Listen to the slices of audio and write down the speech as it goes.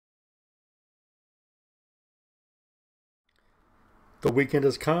The weekend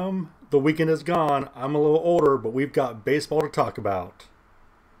has come, the weekend is gone. I'm a little older, but we've got baseball to talk about.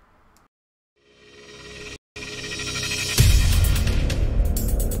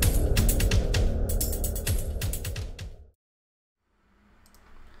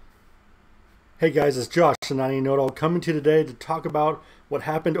 Hey guys, it's Josh, the 90 Know It All, coming to you today to talk about what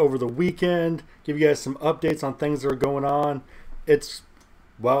happened over the weekend, give you guys some updates on things that are going on.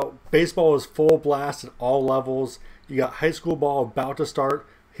 Baseball is full blast at all levels. You got high school ball about to start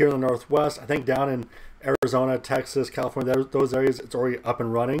here in the Northwest. I think down in Arizona, Texas, California, those areas, it's already up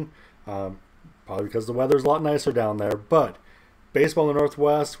and running. Probably because the weather's a lot nicer down there. But baseball in the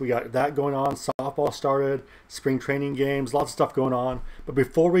Northwest, we got that going on. Softball started, spring training games, lots of stuff going on. But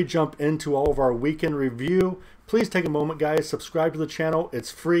before we jump into all of our weekend review, please take a moment, guys. Subscribe to the channel. It's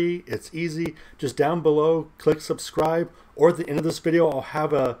free. It's easy. Just down below, click subscribe. Or at the end of this video, I'll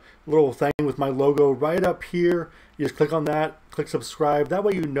have a little thing with my logo right up here. You just click on that, click subscribe. That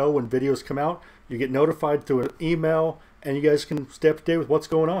way you know when videos come out. You get notified through an email, and you guys can stay up to date with what's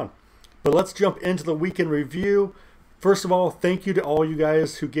going on. But let's jump into the weekend review. First of all, thank you to all you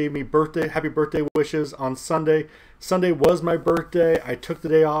guys who gave me happy birthday wishes on Sunday. Sunday was my birthday. I took the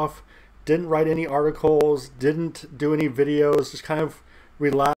day off, didn't write any articles, didn't do any videos, just kind of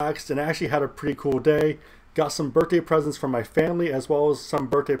relaxed and actually had a pretty cool day. Got some birthday presents from my family as well as some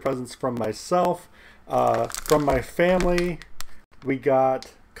birthday presents from myself. From my family, we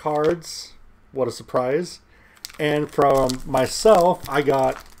got cards. What a surprise. And from myself, I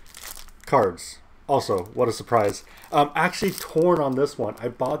got cards. Also, what a surprise. I'm actually torn on this one. I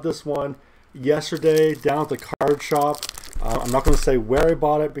bought this one yesterday down at the card shop. I'm not going to say where I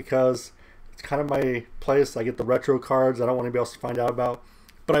bought it because it's kind of my place. I get the retro cards I don't want anybody else to find out about.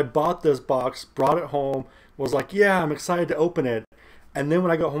 But I bought this box, brought it home, was like, yeah, I'm excited to open it. And then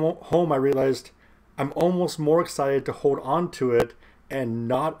when I got home, I realized I'm almost more excited to hold on to it and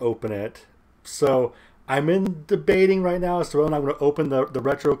not open it. So I'm in debating right now as to whether I'm going to open the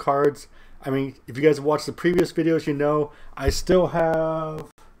retro cards. I mean, if you guys have watched the previous videos, you know I still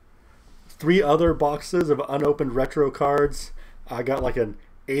have 3 other boxes of unopened retro cards. I got like an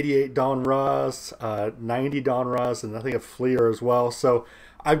 88 Donruss, 90 Donruss, and I think a Fleer as well. So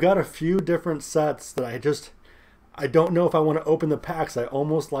I've got a few different sets that I don't know if I want to open the packs. I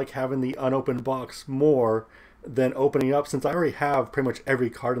almost like having the unopened box more than opening up, since I already have pretty much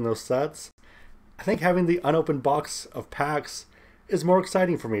every card in those sets. I think having the unopened box of packs is more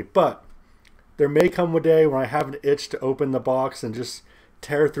exciting for me, but there may come a day when I have an itch to open the box and just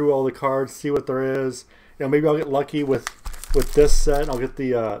tear through all the cards, see what there is. You know, maybe I'll get lucky with this set. I'll get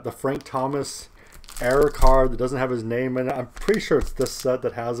the Frank Thomas error card that doesn't have his name in it. I'm pretty sure it's this set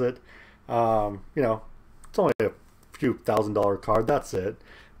that has it. You know, it's only a few $1,000 card. That's it.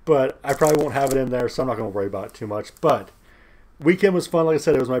 But I probably won't have it in there, so I'm not going to worry about it too much. But weekend was fun. Like I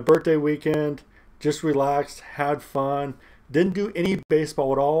said, it was my birthday weekend. Just relaxed, had fun. Didn't do any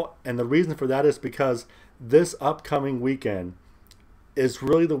baseball at all, and the reason for that is because this upcoming weekend is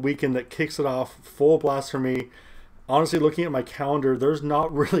really the weekend that kicks it off full blast for me. Honestly, looking at my calendar, there's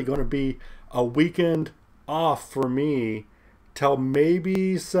not really going to be a weekend off for me till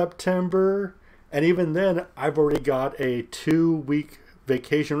maybe September, and even then, I've already got a 2-week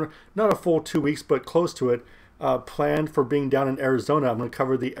vacation, not a full 2 weeks, but close to it, planned for being down in Arizona. I'm going to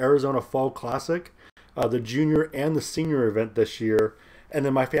cover the Arizona Fall Classic, the junior and the senior event this year, and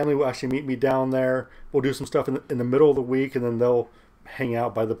then my family will actually meet me down there. We'll do some stuff in the middle of the week, and then they'll hang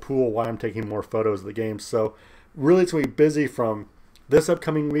out by the pool while I'm taking more photos of the game. So really, it's going to be busy from this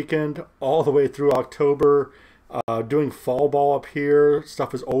upcoming weekend all the way through October. Doing fall ball up here,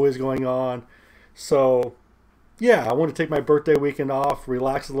 stuff is always going on. So yeah, I want to take my birthday weekend off,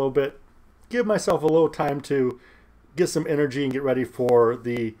 relax a little bit, give myself a little time to get some energy and get ready for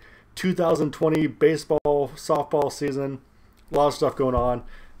the 2020 baseball, softball season. A lot of stuff going on.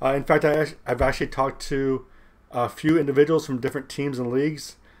 In fact, I've actually talked to a few individuals from different teams and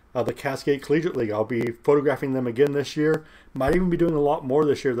leagues. The Cascade Collegiate League, I'll be photographing them again this year. Might even be doing a lot more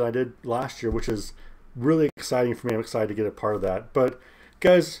this year than I did last year, which is really exciting for me. I'm excited to get a part of that. But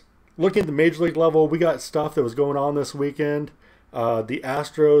guys, looking at the Major League level, we got stuff that was going on this weekend. The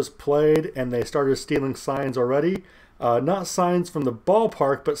Astros played, and they started stealing signs already. Not signs from the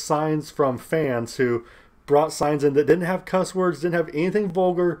ballpark, but signs from fans who brought signs in that didn't have cuss words, didn't have anything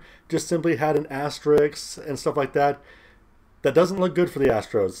vulgar, just simply had an asterisk and stuff like that. That doesn't look good for the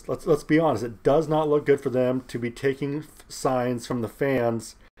Astros. Let's be honest. It does not look good for them to be taking signs from the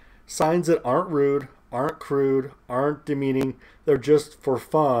fans. Signs that aren't rude, aren't crude, aren't demeaning. They're just for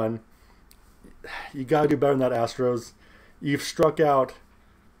fun. You got to do better than that, Astros. You've struck out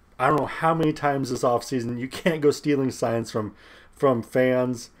I don't know how many times this offseason you can't go stealing signs from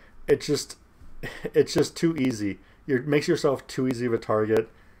fans. It's just too easy. It makes yourself too easy of a target.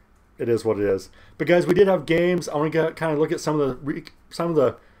 It is what it is. But guys, we did have games. I want to kind of look at some of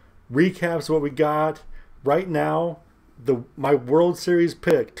the recaps of what we got right now. My World Series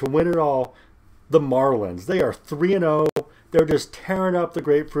pick to win it all, the Marlins. They are 3-0. They're just tearing up the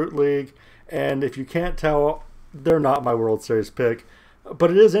Grapefruit League. And if you can't tell, they're not my World Series pick.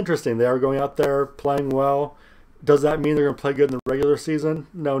 But it is interesting. They are going out there playing well. Does that mean they're going to play good in the regular season?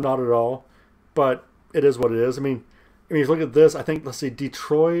 No, not at all. But it is what it is. I mean, if you look at this, I think, let's see,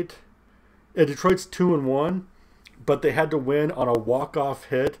 Detroit. Yeah, Detroit's 2-1, but they had to win on a walk-off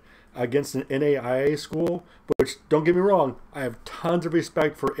hit against an NAIA school, which, don't get me wrong, I have tons of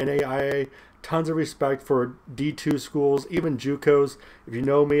respect for NAIA, tons of respect for D2 schools, even JUCOs. If you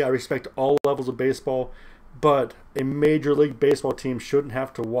know me, I respect all levels of baseball, but a Major League Baseball team shouldn't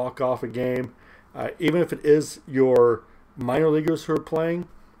have to walk off a game. Even if it is your minor leaguers who are playing,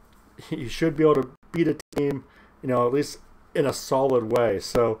 you should be able to beat a team, at least in a solid way.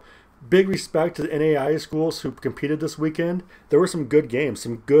 So big respect to the NAIA schools who competed this weekend. There were some good games,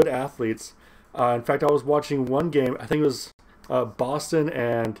 some good athletes. In fact, I was watching one game, I think it was Boston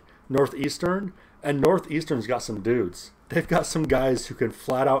and Northeastern, and Northeastern's got some dudes. They've got some guys who can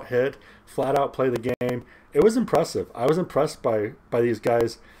flat out hit, flat out play the game. It was impressive. I was impressed by these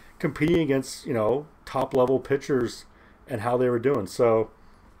guys competing against, top level pitchers and how they were doing. So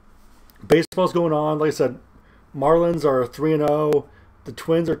baseball's going on. Like I said, Marlins are 3-0. The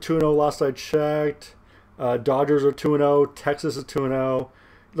Twins are 2-0 last I checked. Dodgers are 2-0. Texas is 2-0.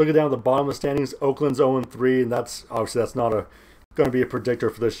 Looking down at the bottom of the standings, Oakland's 0-3, and that's not going to be a predictor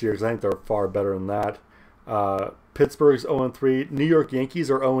for this year because I think they're far better than that. Pittsburgh's 0-3. New York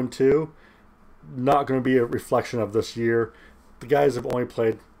Yankees are 0-2. Not going to be a reflection of this year. The guys have only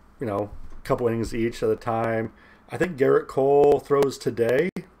played, a couple innings each at a time. I think Garrett Cole throws today.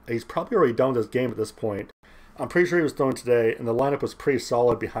 He's probably already done with his game at this point. I'm pretty sure he was throwing today, and the lineup was pretty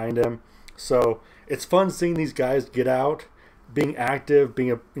solid behind him. So it's fun seeing these guys get out, being active,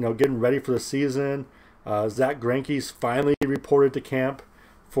 getting ready for the season. Zach Greinke's finally reported to camp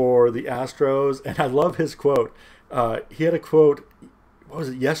for the Astros, and I love his quote. He had a quote, what was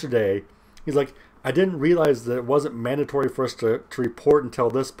it, yesterday? He's like, I didn't realize that it wasn't mandatory for us to report until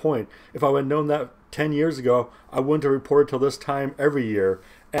this point. If I would have known that 10 years ago, I wouldn't have reported till this time every year.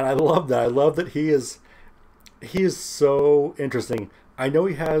 And I love that. I love that he is so interesting. I know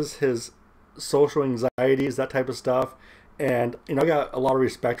he has his social anxieties, that type of stuff. And, I got a lot of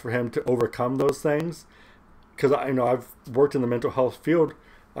respect for him to overcome those things. Because, I've worked in the mental health field,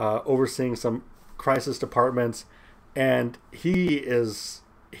 overseeing some crisis departments. And he's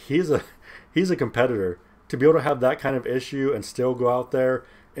a competitor. To be able to have that kind of issue and still go out there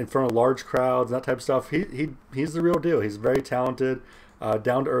in front of large crowds and that type of stuff, he's the real deal. He's very talented,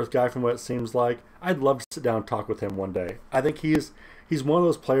 down-to-earth guy from what it seems like. I'd love to sit down and talk with him one day. I think he's one of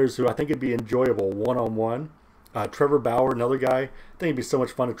those players who I think it'd be enjoyable one-on-one. Trevor Bauer, another guy, I think it'd be so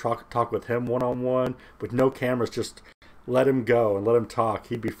much fun to talk with him one-on-one with no cameras. Just let him go and let him talk.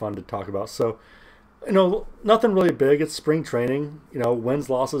 He'd be fun to talk about. So, nothing really big. It's spring training. Wins,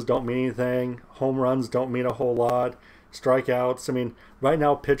 losses don't mean anything. Home runs don't mean a whole lot. Strikeouts. I mean, right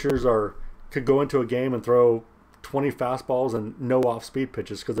now pitchers could go into a game and throw 20 fastballs and no off-speed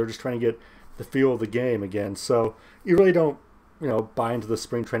pitches because they're just trying to get the feel of the game again. So you really don't, buy into the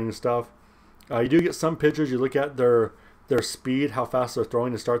spring training stuff. You do get some pitchers. You look at their speed, how fast they're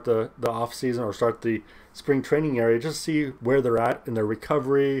throwing to start the off season or start the spring training area, just to see where they're at in their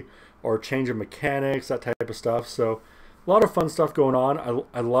recovery or change of mechanics, that type of stuff. So a lot of fun stuff going on.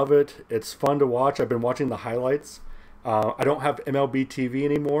 I love it. It's fun to watch. I've been watching the highlights. I don't have MLB TV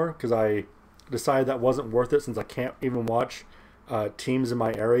anymore because I decided that wasn't worth it since I can't even watch teams in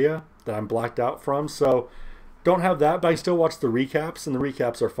my area that I'm blacked out from. So don't have that, but I still watch the recaps, and the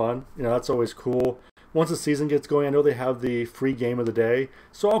recaps are fun. That's always cool. Once the season gets going, I know they have the free game of the day,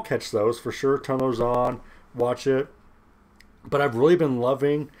 so I'll catch those for sure. Turn those on, watch it. But I've really been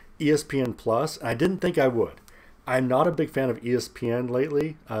loving ESPN Plus, and I didn't think I would. I'm not a big fan of ESPN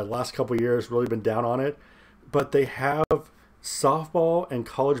lately. Last couple of years, really been down on it. But they have softball and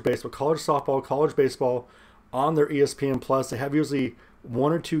college baseball, college softball, college baseball on their ESPN Plus. They have usually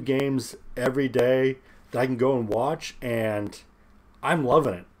 1 or 2 games every day that I can go and watch, and I'm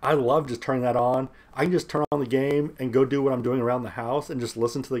loving it. I love just turning that on. I can just turn on the game and go do what I'm doing around the house and just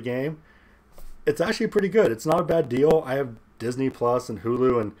listen to the game. It's actually pretty good. It's not a bad deal. I have Disney Plus and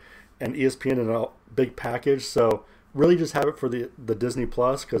Hulu and ESPN in a big package, so really just have it for the Disney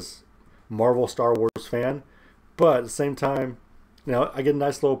Plus because Marvel Star Wars fan. But at the same time, I get a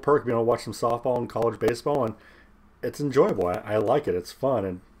nice little perk being able to watch some softball and college baseball, and it's enjoyable. I like it. It's fun,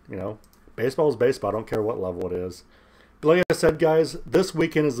 and baseball is baseball. I don't care what level it is. But like I said, guys, this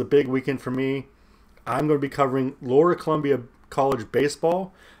weekend is a big weekend for me. I'm going to be covering Lower Columbia College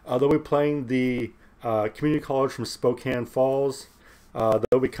baseball. They'll be playing the community college from Spokane Falls.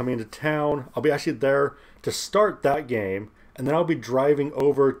 They'll be coming into town. I'll be actually there to start that game, and then I'll be driving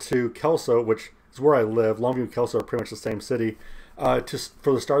over to Kelso, which is where I live. Longview and Kelso are pretty much the same city,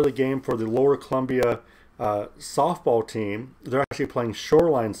 for the start of the game for the Lower Columbia softball team. They're actually playing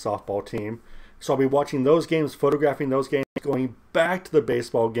Shoreline softball team. So I'll be watching those games, photographing those games, going back to the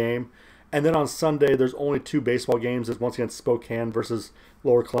baseball game. And then on Sunday, there's only 2 baseball games. It's once again Spokane versus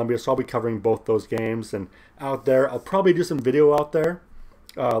Lower Columbia. So I'll be covering both those games. And out there, I'll probably do some video out there.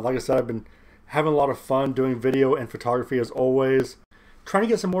 Like I said, I've been having a lot of fun doing video and photography as always. Trying to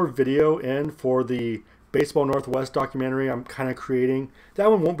get some more video in for the Baseball Northwest documentary I'm kind of creating.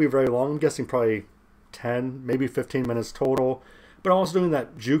 That one won't be very long. I'm guessing probably 10, maybe 15 minutes total. But I'm also doing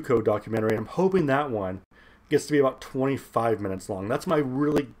that JUCO documentary, and I'm hoping that one gets to be about 25 minutes long. That's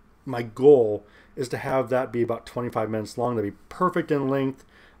my goal, is to have that be about 25 minutes long. That'd be perfect in length.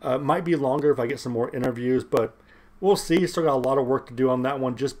 Might be longer if I get some more interviews, but we'll see. Still got a lot of work to do on that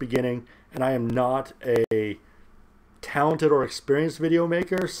one, just beginning. And I am not a talented or experienced video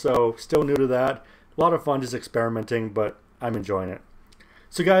maker, so still new to that. A lot of fun just experimenting, but I'm enjoying it.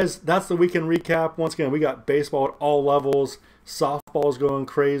 So guys, that's the weekend recap. Once again, we got baseball at all levels. Softball's going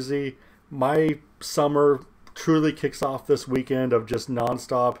crazy. My summer truly kicks off this weekend of just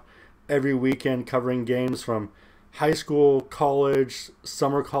nonstop, every weekend covering games from high school, college,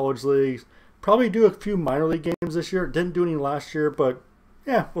 summer college leagues. Probably do a few minor league games this year. Didn't do any last year, but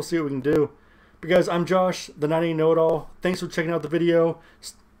yeah, we'll see what we can do. But guys, I'm Josh, the 980 Know-It-All. Thanks for checking out the video.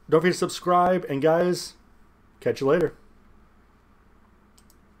 Don't forget to subscribe, and guys, catch you later.